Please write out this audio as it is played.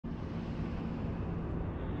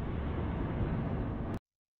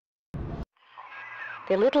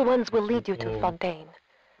The little ones will lead you to Fontaine,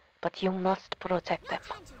 but you must protect them.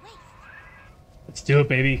 Let's do it,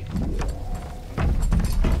 baby.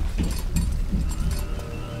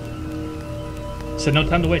 So no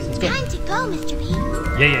time to waste. Let's go. Time to go, Mr. B.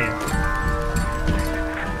 Yeah.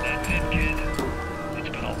 That's it, kid. It's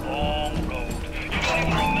been a long road. You gotta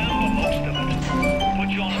remember most of it. Put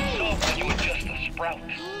you on a sub when you were just a sprout.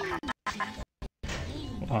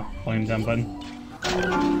 Oh, volume down button.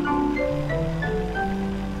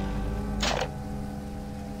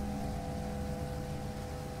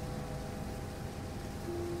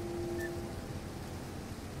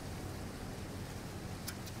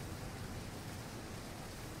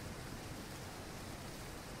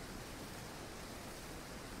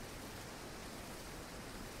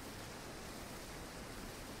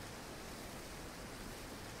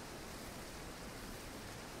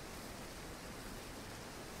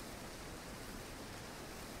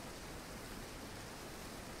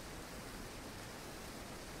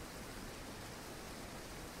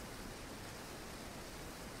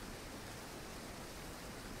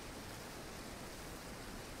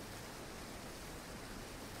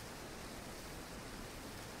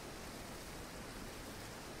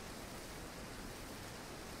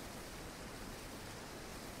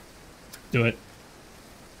 Do it.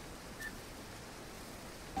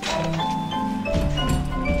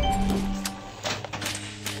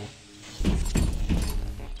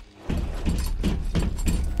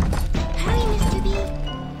 Hurry, Mr. B.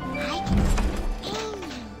 I can see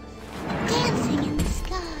angels dancing in the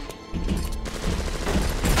sky.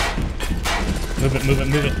 Move it, move it,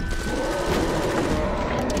 move it.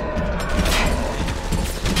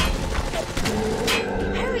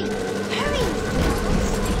 Hurry, hurry,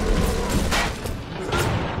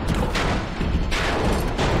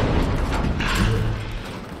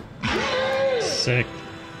 Mr. Sick.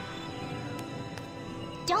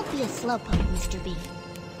 Don't be a slowpoke, Mr. B.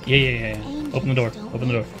 Yeah. Angels Open the door. don't Open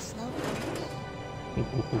the door. wait for slowpokes.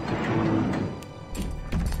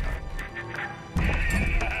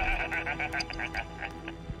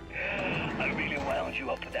 I really wound you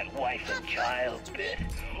up with that wife and child bit.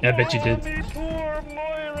 Yeah, I bet you did. Oh, me poor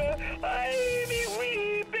Moira. I me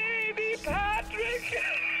wee baby Patrick.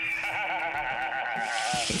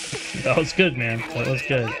 That was good, man. That was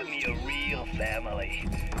good. Give me a real family.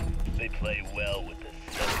 They play well with the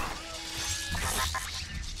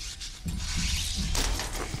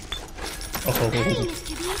Hurry, Oh.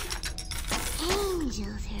 Mr. B.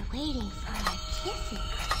 Angels are waiting for our kisses.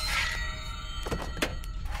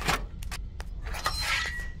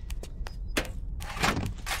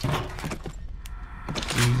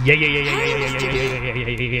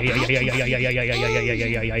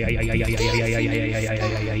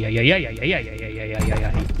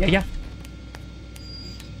 Yeah.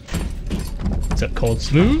 What's up, Cold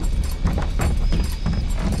Smooth?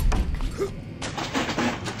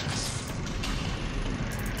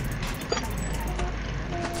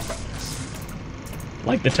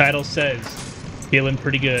 Like the title says, feeling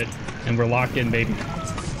pretty good, and we're locked in, baby.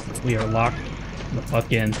 We are locked the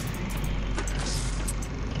fuck in.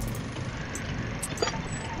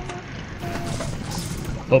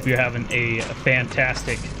 Hope you're having a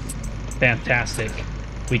fantastic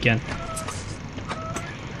weekend.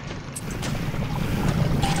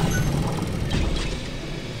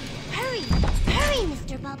 Hurry,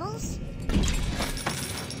 Mr. Bubbles.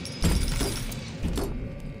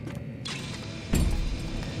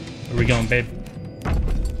 Where we going, babe?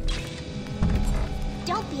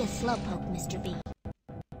 Don't be a slowpoke, Mr. B.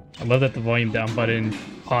 I love that the volume down button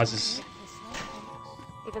pauses.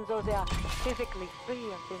 Even though they are physically free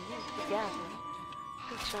and been used to gather,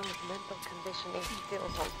 each one's mental conditioning still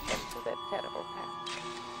holds them to their terrible past.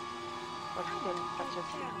 For sins such as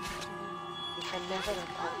these, we can never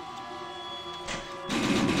atone.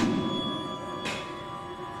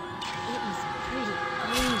 It was a pretty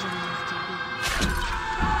angel, Mr. B.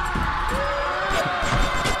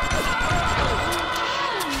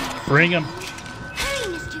 Bring him. Hurry,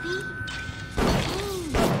 Mr. B.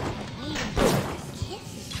 Angels are waiting for our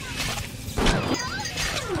kisses.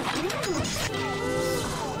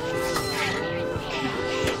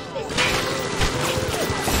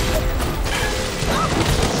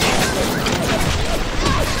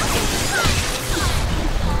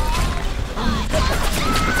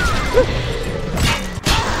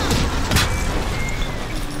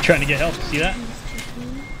 Trying to get help. See that?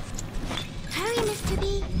 Hurry, Mr.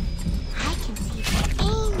 B. I can see the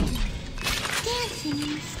angels dancing in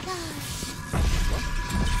the sky.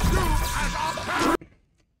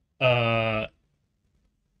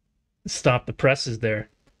 Stop the presses there.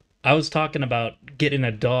 I was talking about getting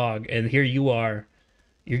a dog, and here you are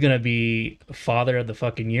You're gonna be father of the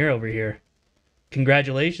fucking year over here.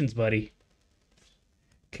 Congratulations, buddy.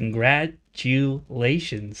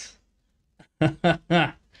 Congratulations.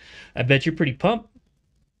 I bet you're pretty pumped.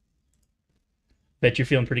 Bet you're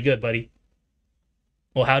feeling pretty good, buddy.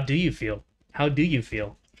 Well, how do you feel? How do you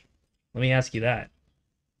feel? Let me ask you that.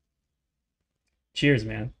 Cheers,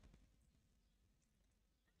 man.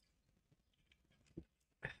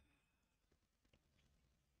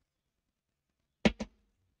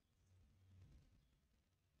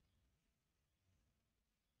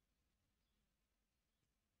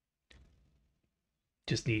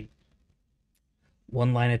 Just need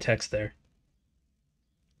one line of text there.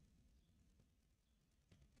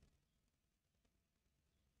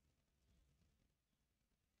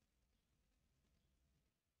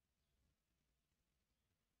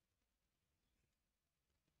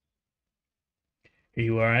 Here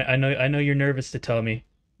you are. I know you're nervous to tell me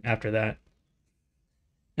after that.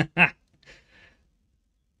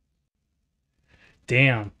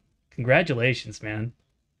 Damn. Congratulations, man.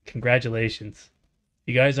 Congratulations. If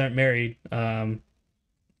you guys aren't married,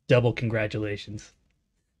 double congratulations.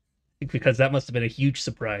 Because that must have been a huge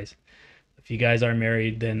surprise. If you guys are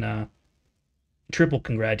married, then triple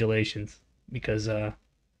congratulations. Because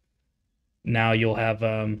now you'll have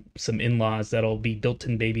some in-laws that'll be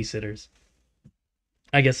built-in babysitters.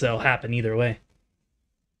 I guess that'll happen either way.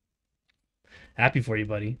 Happy for you,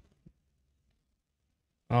 buddy.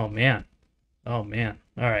 Oh man. Oh man.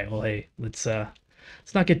 All right. Well, hey, let's not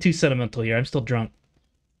get too sentimental here. I'm still drunk.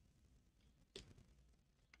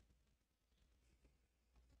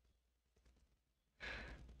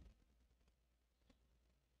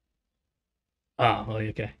 Oh,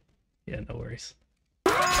 okay. Yeah, no worries.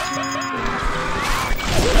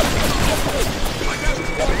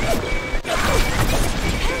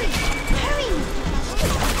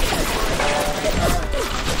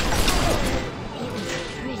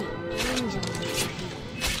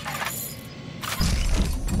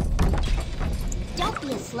 Don't be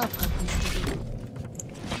a slowpoke, Mr. B.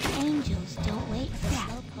 Angels don't wait for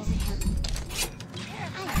slowpokes.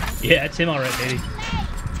 Yeah, it's him all right, baby.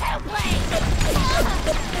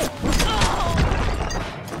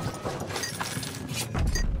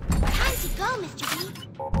 Time to go, Mr. B.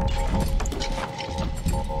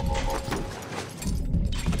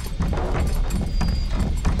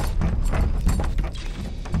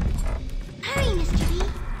 Hurry, Mr. B.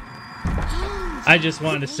 I just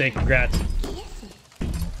wanted to say congrats.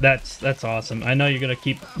 That's awesome. I know you're gonna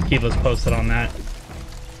keep us posted on that.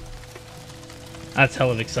 That's hell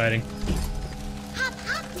of exciting. Hop,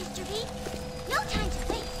 hop, Mr. B. No time to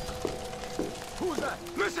waste. Who's that?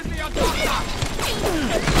 Listen to me, I'm talking.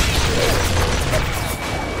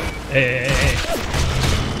 Hey.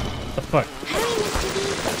 What the fuck? Hurry, Mr. B.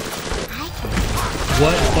 I can.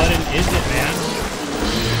 What button is it, man?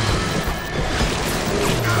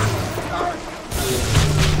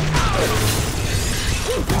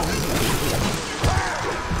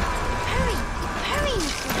 Hurry,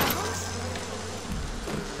 Mr. Bubbles.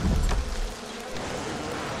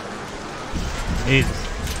 Jesus.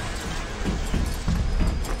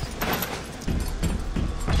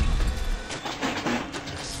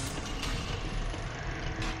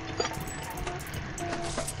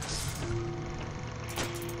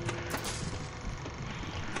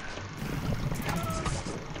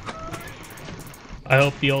 I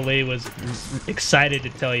hope the old lady was excited to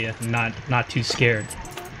tell you, not too scared.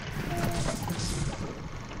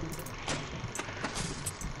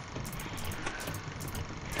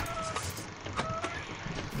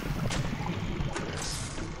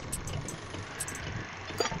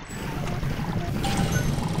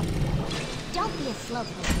 Don't be a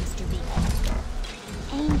slowpoke, Mr. B.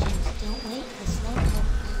 Angels don't wait for slowpoke.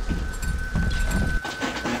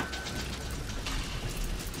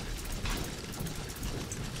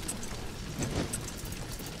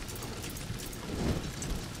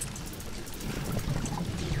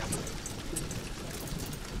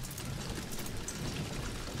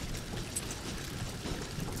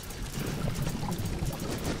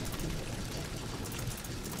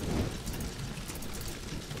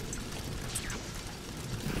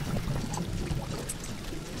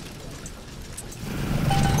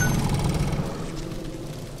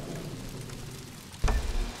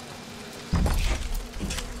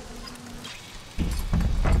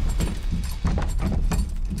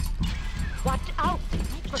 Watch out!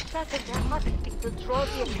 For certain there must be to draw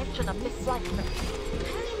the attention of this rifleman.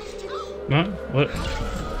 Huh? What?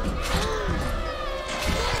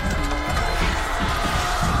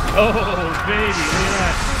 Oh, baby, look at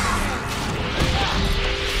that.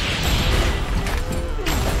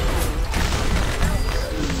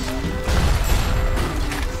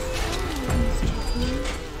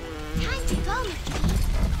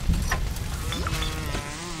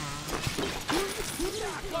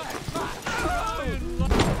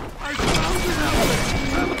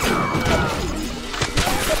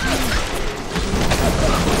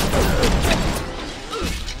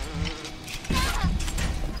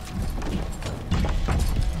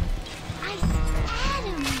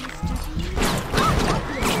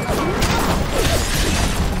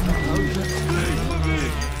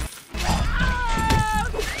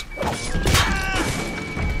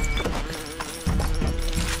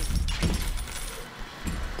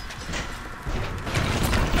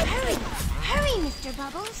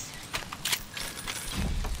 Bubbles?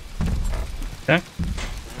 Okay.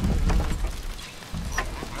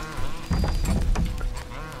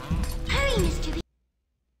 Hurry, Mr. B.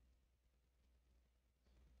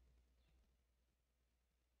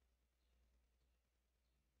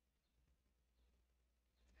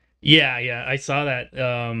 Yeah, I saw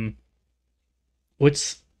that.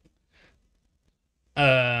 What's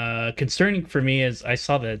concerning for me is I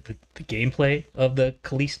saw the gameplay of the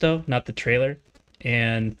Callisto, not the trailer,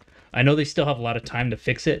 and I know they still have a lot of time to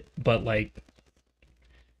fix it, but like,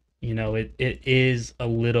 you know, it is a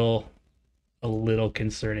little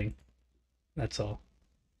concerning. That's all.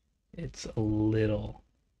 It's a little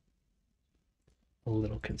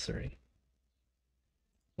concerning.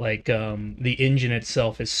 Like the engine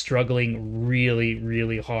itself is struggling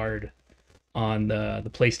really hard on the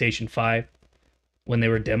PlayStation 5 when they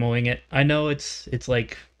were demoing it. I know it's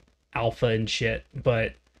like alpha and shit,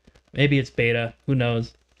 but maybe it's beta, who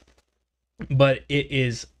knows. But it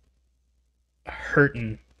is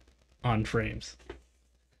hurting on frames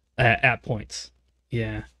at points.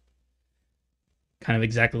 Yeah. Kind of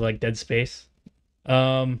exactly like Dead Space.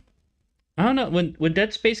 I don't know, when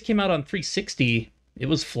Dead Space came out on 360, it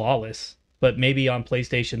was flawless, but maybe on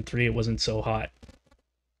PlayStation 3 it wasn't so hot.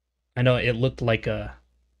 I know it looked like a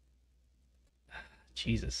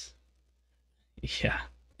Jesus. Yeah.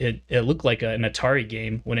 It looked like an Atari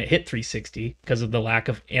game when it hit 360 because of the lack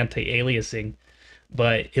of anti-aliasing,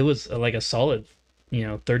 but it was like a solid,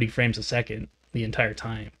 30 frames a second the entire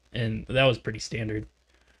time, and that was pretty standard.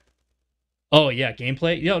 Oh yeah,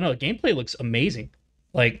 gameplay. No, gameplay looks amazing.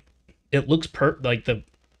 Like it looks like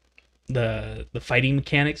the fighting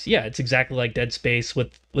mechanics. Yeah, it's exactly like Dead Space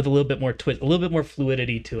with a little bit more twist, a little bit more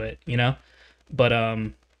fluidity to it, But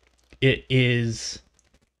it's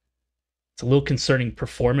a little concerning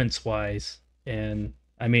performance-wise, and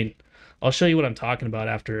I mean, I'll show you what I'm talking about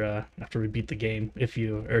after we beat the game if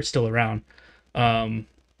you are still around.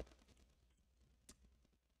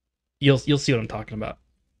 You'll see what I'm talking about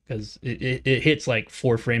because it hits like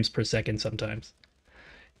 4 frames per second sometimes.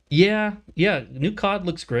 Yeah, new COD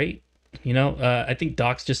looks great. I think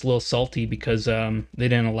Doc's just a little salty because they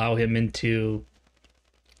didn't allow him into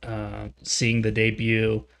seeing the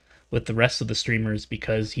debut with the rest of the streamers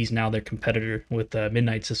because he's now their competitor with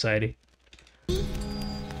Midnight Society.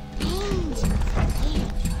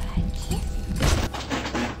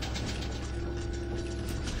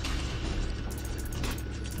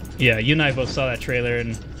 Yeah, you and I both saw that trailer,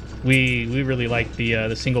 and we really liked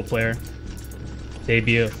the single player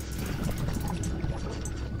debut.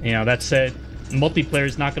 That said, multiplayer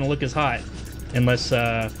is not going to look as hot unless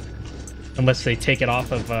they take it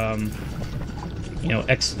off of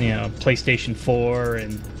PlayStation 4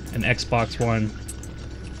 and Xbox One.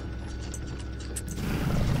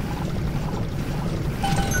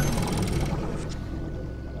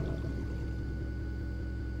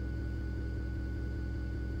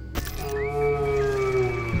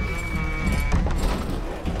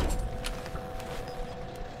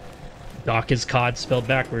 Doc is COD spelled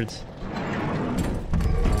backwards. Time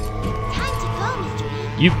to go, Mr.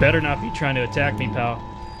 B. You better not be trying to attack me, pal.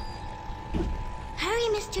 Hurry,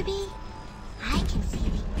 Mr. B. I can see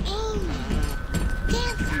the alien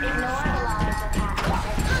dancing. Ignore the lies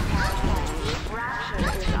of Rapture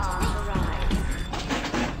is on the rise.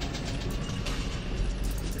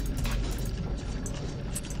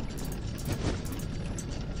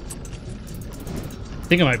 I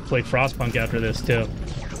think I might play Frostpunk after this, too.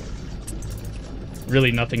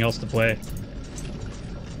 Really nothing else to play.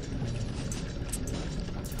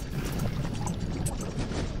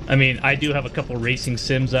 I mean, I do have a couple racing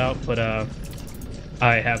sims out, but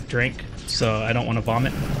I have drink, so I don't want to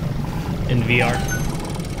vomit in VR.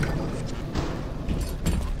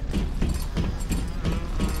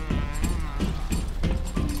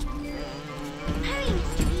 Hurry,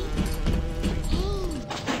 Mr. B.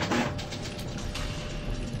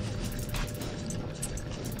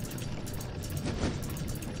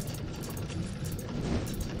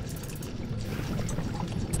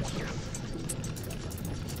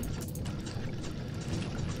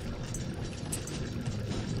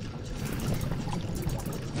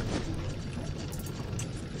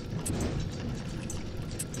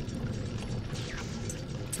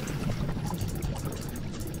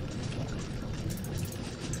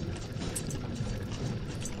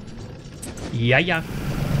 Yeah.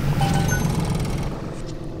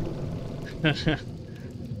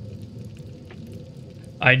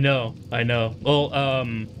 I know. Well,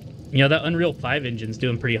 that Unreal 5 engine's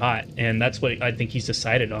doing pretty hot, and that's what I think he's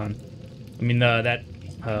decided on. I mean, that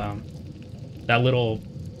little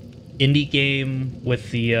indie game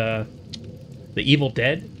with the The Evil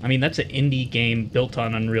Dead? I mean, that's an indie game built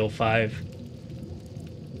on Unreal 5.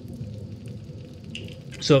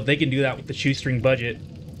 So if they can do that with the shoestring budget,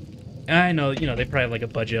 I know, you know, they probably have like a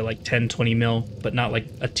budget of like 10, 20 mil, but not like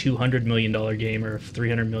a $200 million game or a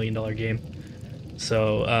 $300 million game.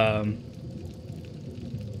 So,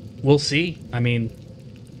 we'll see. I mean,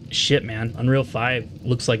 shit, man. Unreal 5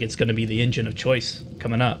 looks like it's going to be the engine of choice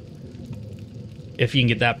coming up. If you can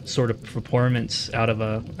get that sort of performance out of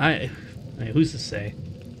a... who's to say?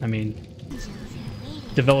 I mean,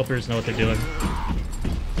 developers know what they're doing.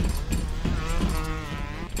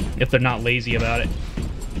 If they're not lazy about it.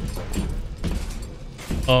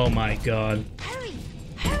 Oh my god. Hurry!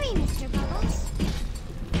 Hurry, Mr. Bubbles!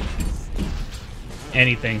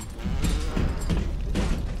 Anything.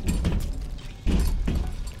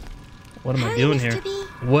 What am I doing here?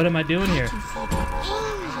 What am I doing here?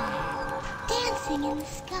 Dancing in the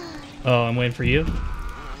sky. Oh, I'm waiting for you.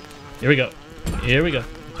 Here we go. Here we go.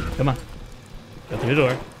 Come on. Go through the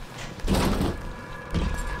door.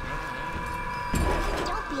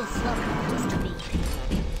 Don't be a slow Mr. B.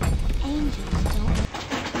 Angels don't.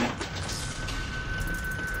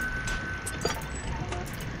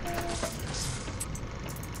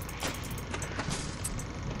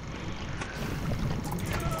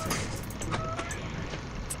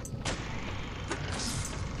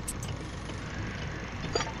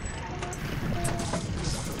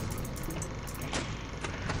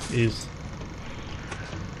 Is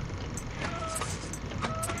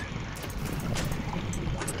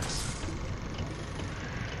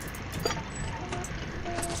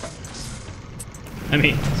I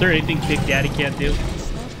mean, is there anything Big Daddy can't do?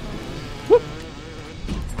 Whoop.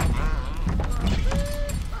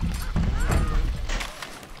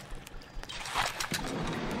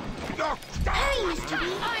 Hurry, Mr. B.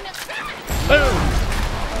 Oh!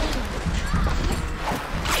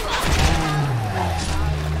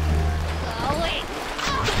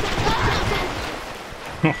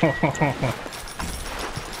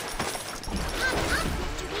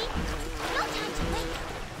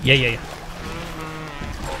 Yeah.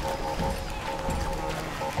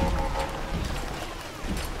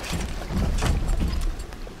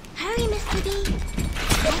 Hurry, Mr. B.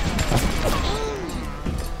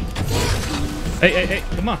 Hey,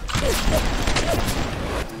 come on.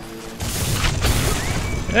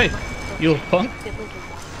 Hey, you little punk. The little one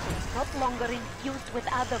is not longer infused with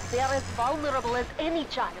others. They are as vulnerable as any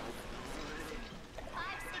child.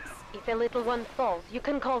 If a little one falls, you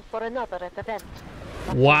can call for another at the vent.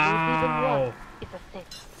 But Wow. to lose even one is a sin.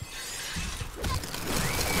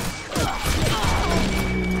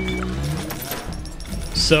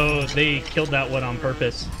 So they killed that one on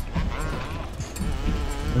purpose.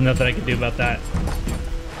 There's nothing I can do about that.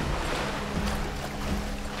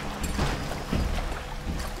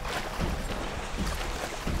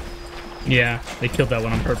 Yeah, they killed that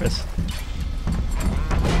one on purpose.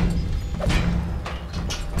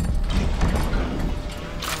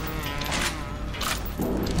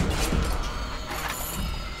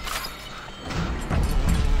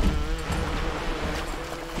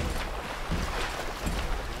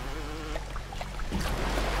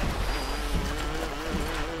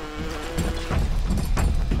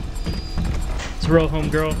 Let's roll,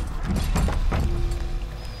 homegirl.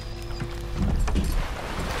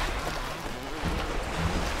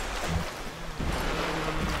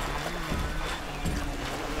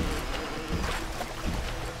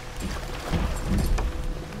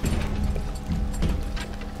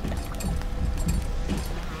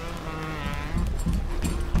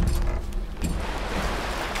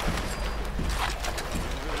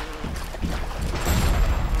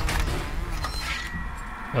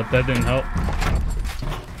 But that didn't help.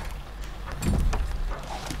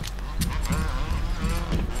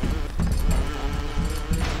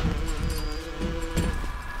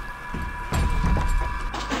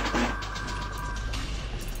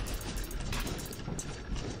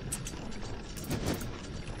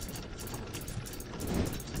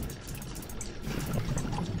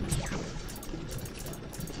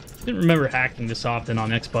 Didn't remember hacking this often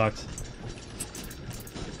on Xbox.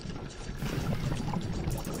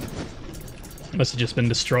 Must have just been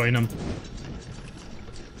destroying them.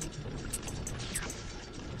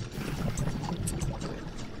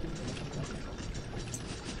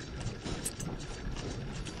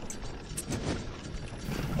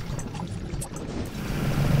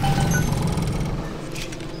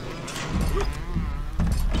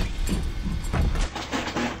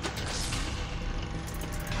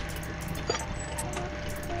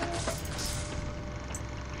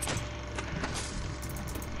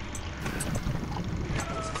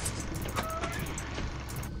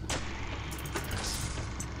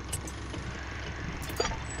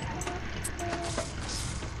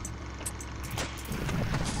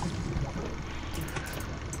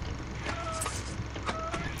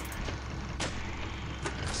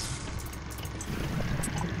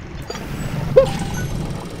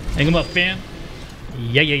 Hang him up, fam.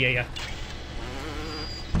 Yeah, yeah, yeah, yeah.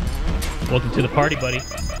 Welcome to the party, buddy.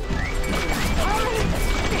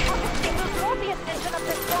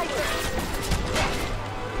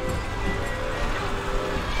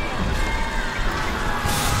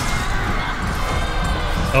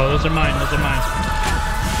 Oh, those are mine. Those are mine.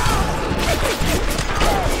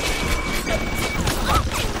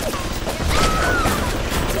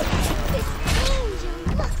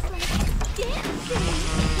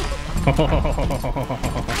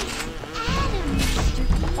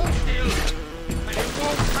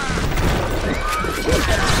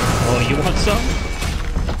 Oh, you want some?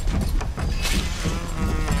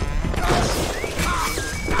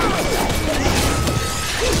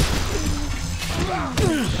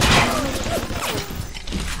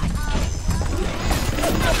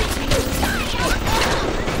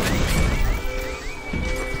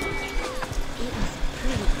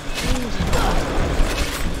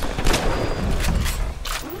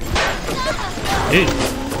 Dude.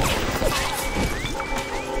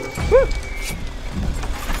 Woo.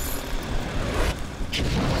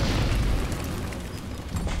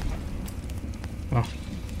 Well.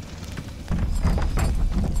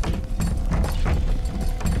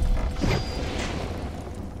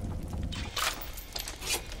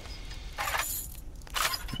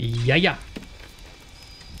 Yeah, yeah.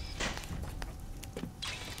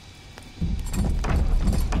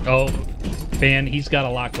 Oh, Fan, he's got a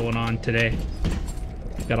lot going on today.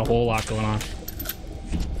 Got a whole lot going on.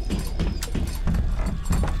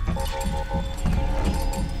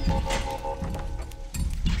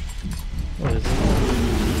 What is it?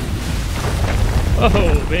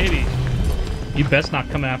 Oh, baby. You best not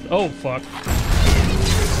come after. Oh, fuck.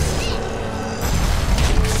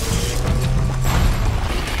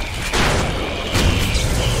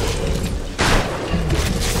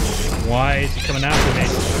 Why is he coming after me?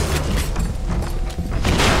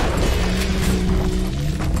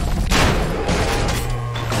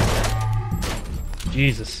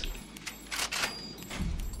 Jesus.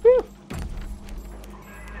 Whew.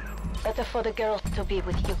 Better for the girls to be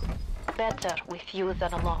with you. Better with you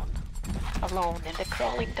than alone. Alone in the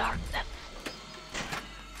crawling darkness.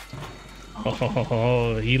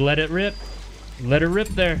 Oh, he let it rip. He let it rip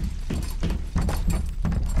there.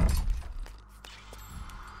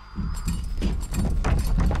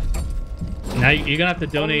 Now you're gonna have to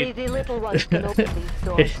donate. Only the little ones can open these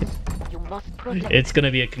doors. You must protect. It's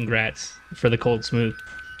gonna be a congrats for the Cold Smooth.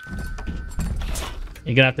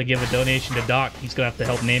 You're gonna have to give a donation to Doc. He's gonna have to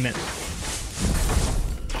help name it.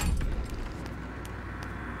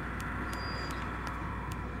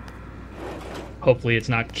 Hopefully it's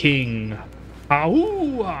not King.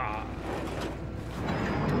 Ahoo!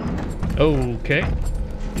 Okay.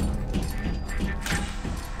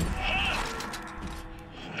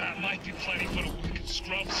 That might be plenty for the wicked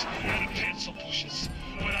scrubs and the pencil pushers,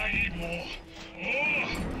 but I need more. More!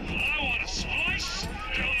 I want a slice!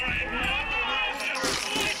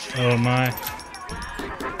 Oh my.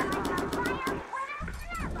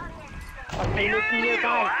 Our famous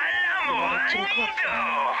nearby. Watching closely.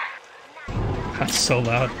 That's so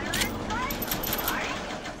loud.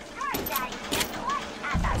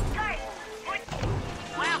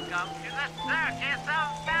 Welcome to the Circus of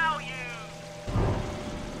Value.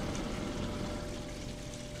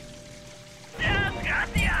 Just got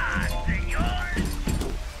the odds, senor.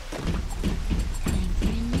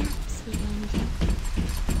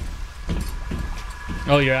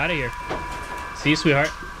 Oh, you're out of here. See you, sweetheart.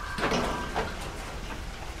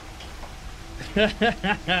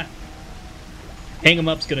 Hang him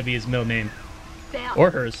up's gonna be his middle name. There.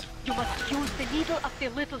 Or hers. You must use the needle of the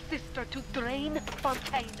little sister to drain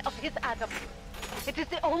Fontaine of his Adam. It is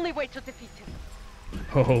the only way to defeat him.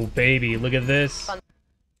 Oh, baby, look at this.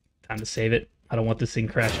 Time to save it. I don't want this thing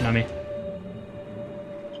crashing on me.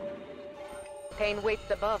 Fontaine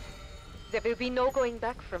waits above. There will be no going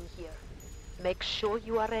back from here. Make sure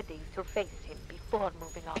you are ready to face him before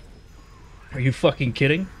moving on. Are you fucking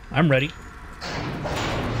kidding? I'm ready.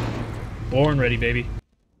 Born ready, baby.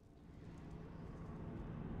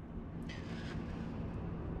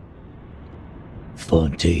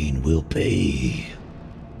 Fontaine will pay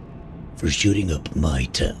for shooting up my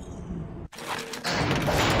town.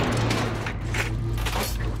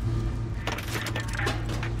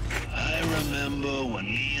 I remember when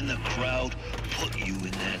me and the crowd put you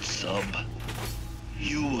in that sub.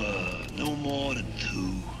 You were no more than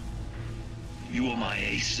 2. You were my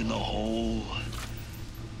ace in the hole.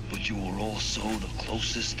 But you were also the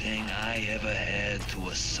closest thing I ever had to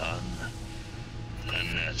a son. And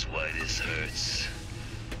that's why this hurts.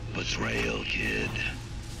 Betrayal, kid.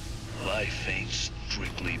 Life ain't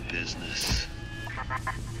strictly business.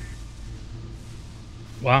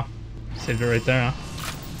 Wow. Saved it right there, huh?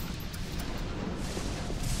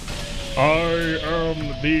 I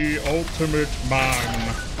am the ultimate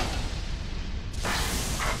man.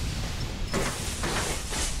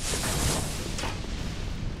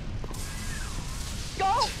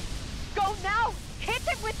 Go! Go now! Hit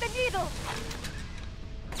it with the needle!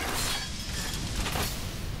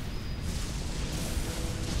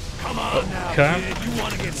 Come on now, Okay. kid. You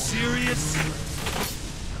want to get serious?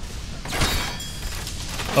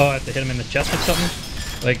 Oh, I have to hit him in the chest or something?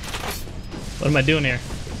 Like, what am I doing here?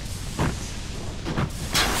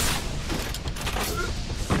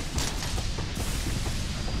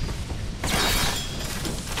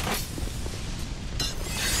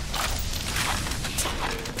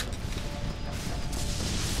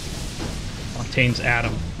 Contains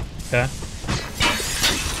Adam. Okay.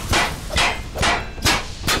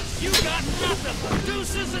 You got nothing but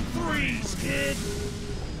deuces and threes, kid.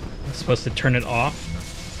 I'm supposed to turn it off.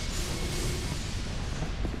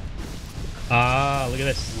 Ah, look at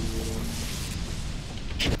this.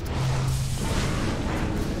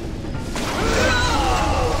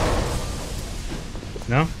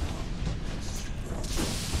 No?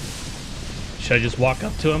 Should I just walk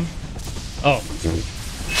up to him? Oh.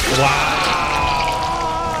 Wow.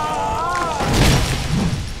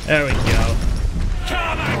 There we go.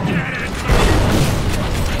 Come and get it.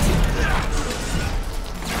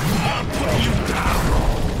 I'll put you down.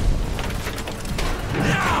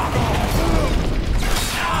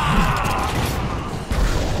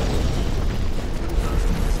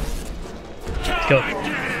 Let's go.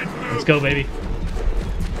 Let's go, baby.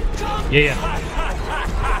 Yeah.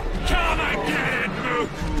 Come and get it, Mook.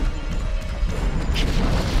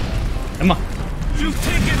 Come on. You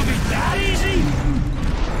think it'll be that easy?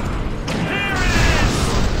 Here it is.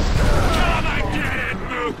 Come and get it,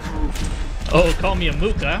 Mook. Oh, call me a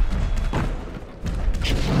mook, huh?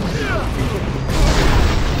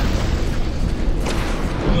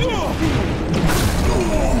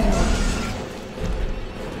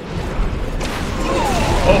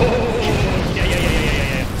 Oh,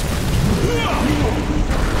 yeah.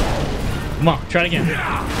 Come on, try it again.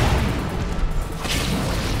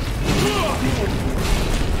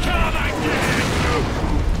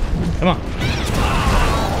 Come on.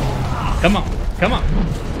 Come on. Come on.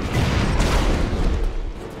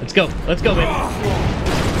 Let's go. Let's go, baby.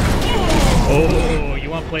 Oh, you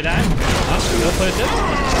want to play that? Huh? You want to play with this?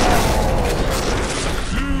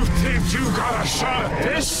 You think you got a shot at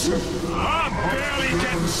this? I'm barely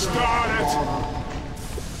getting started.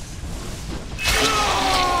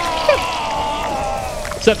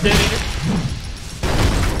 What's up, Radiator?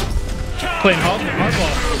 Playing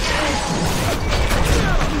hardball.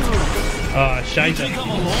 Shiza. I'm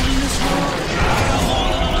alone in this world. I got more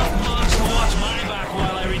than enough mugs to watch my back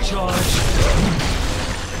while I recharge.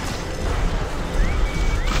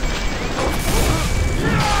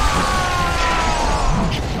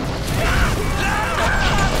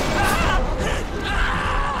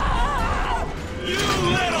 You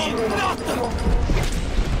little nothing!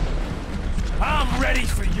 I'm ready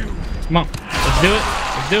for you. Come on. Let's do it.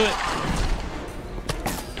 Let's do it.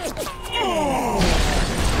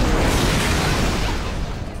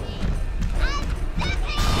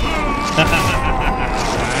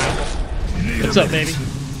 What's up, baby?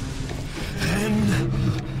 And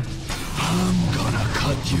I'm gonna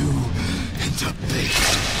cut you into bits.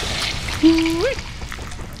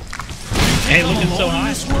 Hey, looking so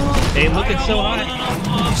hot. Hey, looking so hot.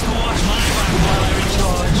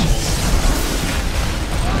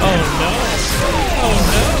 Oh no. Oh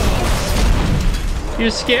no.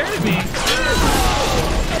 You're scaring me.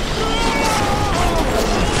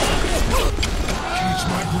 Catch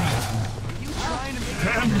my breath.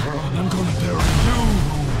 And I'm gonna bury you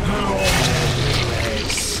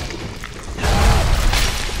always.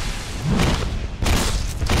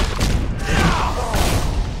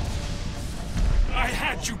 I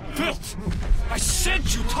had you built. I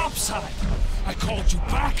sent you topside. I called you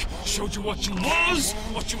back, showed you what you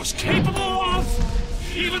was capable of.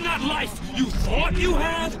 Even that life you thought you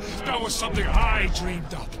had, that was something I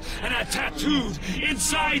dreamed up and had tattooed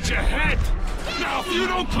inside your head. Now, if you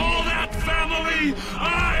don't call that family,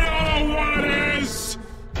 I don't know what is.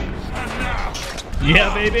 And now,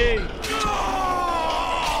 Yeah, baby.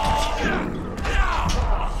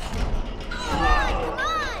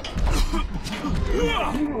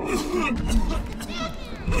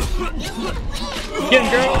 Get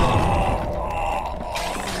him, girl.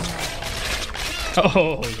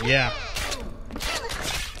 Oh, yeah.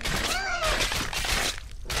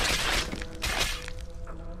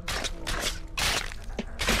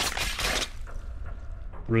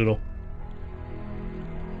 brutal.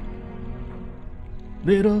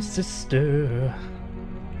 Little sister.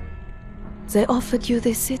 They offered you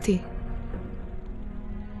this city.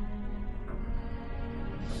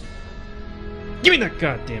 Give me that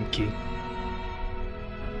goddamn key.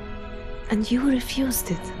 And you refused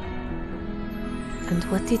it. And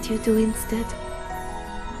what did you do instead?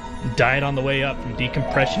 Died on the way up from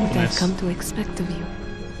decompression What from I've this come to expect of you.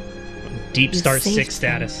 Deep You Star saved 6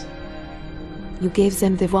 them. status. You gave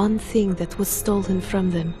them the one thing that was stolen from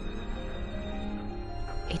them.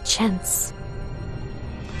 A chance.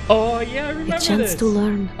 Oh yeah, I remember A chance this. to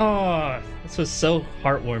learn. Oh, this was so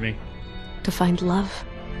heartwarming. To find love.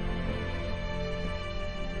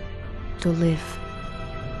 To live.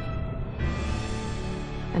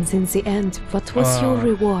 And in the end, what was your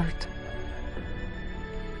reward?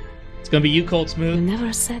 It's gonna be you, Cold You Smooth.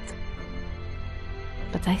 never said.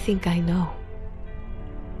 But I think I know.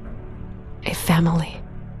 A family.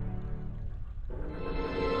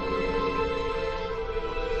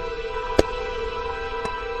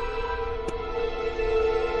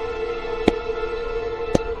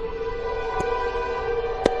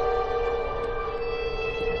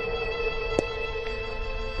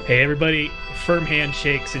 Hey everybody, firm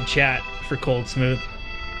handshakes in chat for Cold Smooth.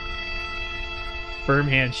 Firm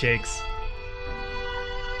handshakes.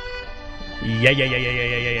 Yeah, yeah, yeah, yeah, yeah,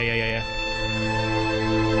 yeah, yeah, yeah, yeah, yeah.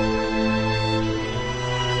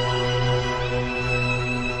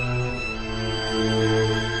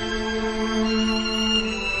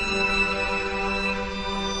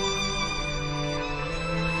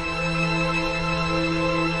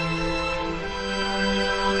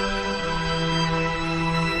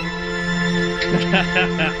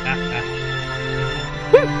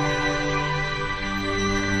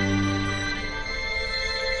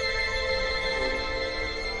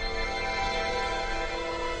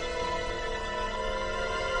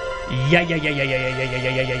 Yeah, yeah, yeah, yeah, yeah, yeah, yeah, yeah,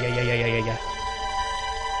 yeah, yeah, yeah, yeah, yeah, yeah, yeah.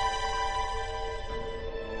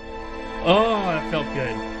 Oh, that felt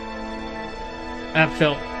good. That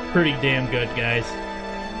felt pretty damn good, guys.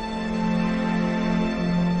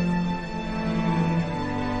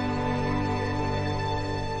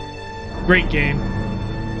 Great game.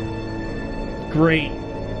 Great,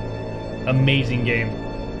 amazing game.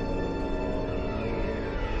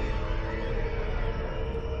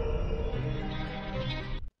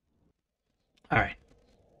 All right.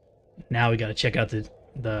 Now we got to check out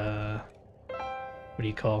the what do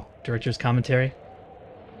you call director's commentary?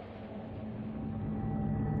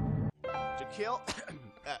 To kill,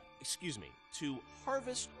 excuse me, to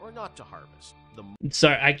harvest or not to harvest.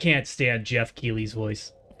 Sorry, I can't stand Jeff Keighley's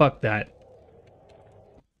voice. Fuck that.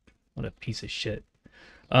 What a piece of shit.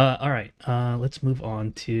 All right. Let's move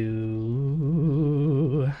on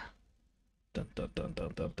to. Dun, dun, dun,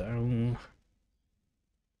 dun, dun, dun.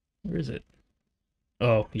 Where is it?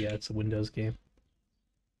 Oh, yeah, it's a Windows game.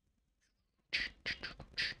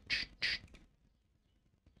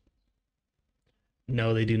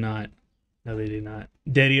 No, they do not. No, they do not.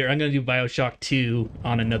 Dead Ear, I'm gonna do Bioshock 2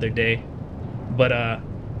 on another day, but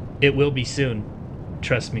it will be soon.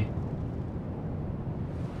 Trust me.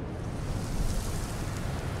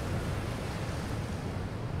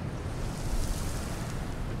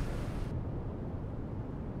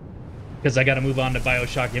 Because I gotta move on to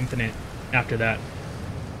Bioshock Infinite after that.